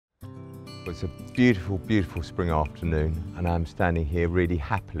It's a beautiful, beautiful spring afternoon, and I'm standing here really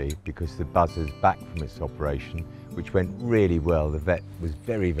happily because the buzzard's back from its operation, which went really well. The vet was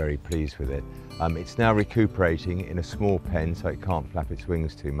very, very pleased with it. It's now recuperating in a small pen, so it can't flap its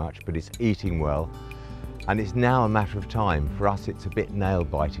wings too much, but it's eating well. And it's now a matter of time. For us, it's a bit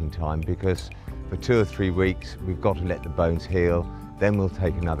nail-biting time because for 2 or 3 weeks, we've got to let the bones heal, then we'll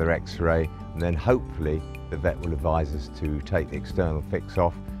take another X-ray, and then hopefully the vet will advise us to take the external fix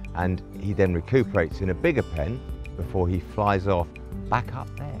off, and he then recuperates in a bigger pen before he flies off back up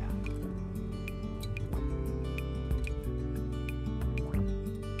there.